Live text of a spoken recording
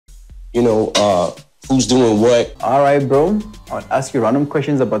who's doing what. All right, bro. I'll ask you random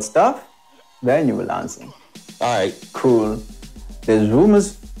questions about stuff, then you will answer. All right. Cool. There's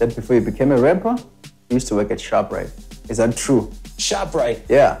rumors that before you became a rapper, you used to work at ShopRite. Is that true? ShopRite?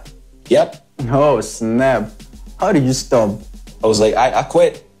 Yeah. Yep. Oh, snap. How did you stop? I was like, I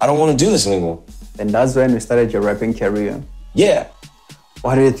quit. I don't want to do this anymore. And that's when you started your rapping career. Yeah.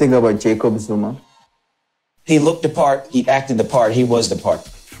 What do you think about Jacob Zuma? He looked the part, he acted the part, he was the part.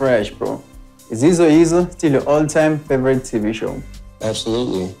 Fresh, bro. Is Izo Izo still your all-time favorite TV show?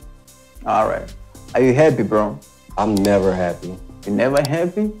 Absolutely. All right. Are you happy, bro? I'm never happy. You're never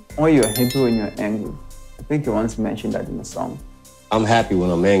happy? Or you're happy when you're angry? I think you once mentioned that in a song. I'm happy when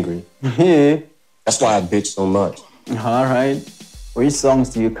I'm angry. Yeah. That's why I bitch so much. All right. Which songs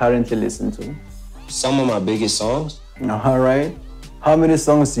do you currently listen to? Some of my biggest songs. All right. How many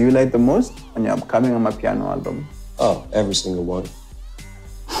songs do you like the most on your upcoming Amapiano album? Oh, every single one.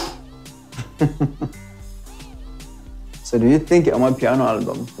 So do you think your Amapiano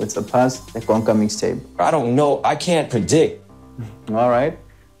album will surpass the Conquer mixtape? I don't know. I can't predict. All right.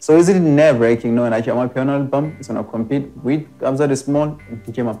 So is it nerve-wracking knowing that your Amapiano album is going to compete with Kabza the Small and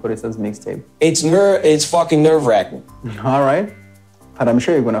DJ Maphorisa's mixtape? It's fucking nerve-wracking. All right. But I'm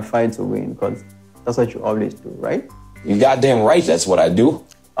sure you're going to fight to win because that's what you always do, right? You goddamn right that's what I do.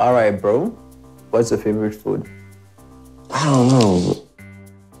 All right, bro. What's your favorite food? I don't know.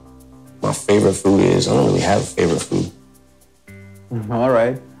 My favorite food is, I don't really have a favorite food. All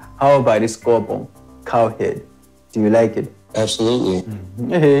right. How about this scorpion, cow head? Do you like it? Absolutely.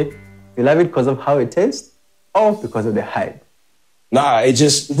 Hey, you love it because of how it tastes or because of the hype? Nah, it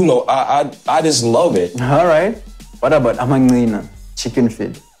just, I just love it. All right. What about amangina, chicken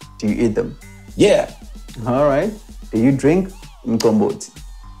feet? Do you eat them? Yeah. All right. Do you drink mkomboti?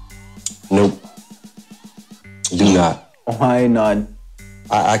 Nope. Do not. Why not?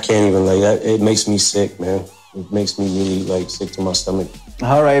 I can't even, that. It makes me sick, man. It makes me really, sick to my stomach.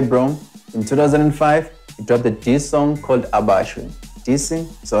 All right, bro. In 2005, you dropped a diss song called Abashwe, dissing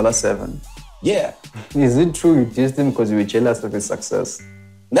Zola 7. Yeah. Is it true you dissed him because you were jealous of his success?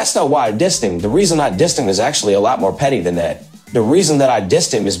 That's not why I dissed him. The reason I dissed him is actually a lot more petty than that. The reason that I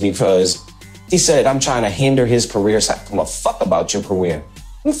dissed him is because he said, I'm trying to hinder his career. So I don't give a fuck about your career.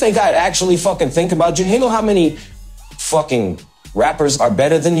 You think I'd actually fucking think about you? You know how many fucking rappers are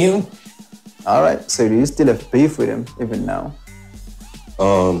better than you? All right, so do you still have beef with him even now?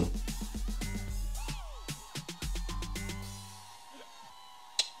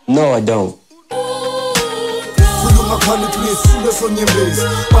 No, I don't. Khuluma khona uthi ngesule sonyembezi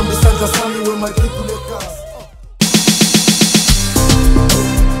bamba isandla sami wema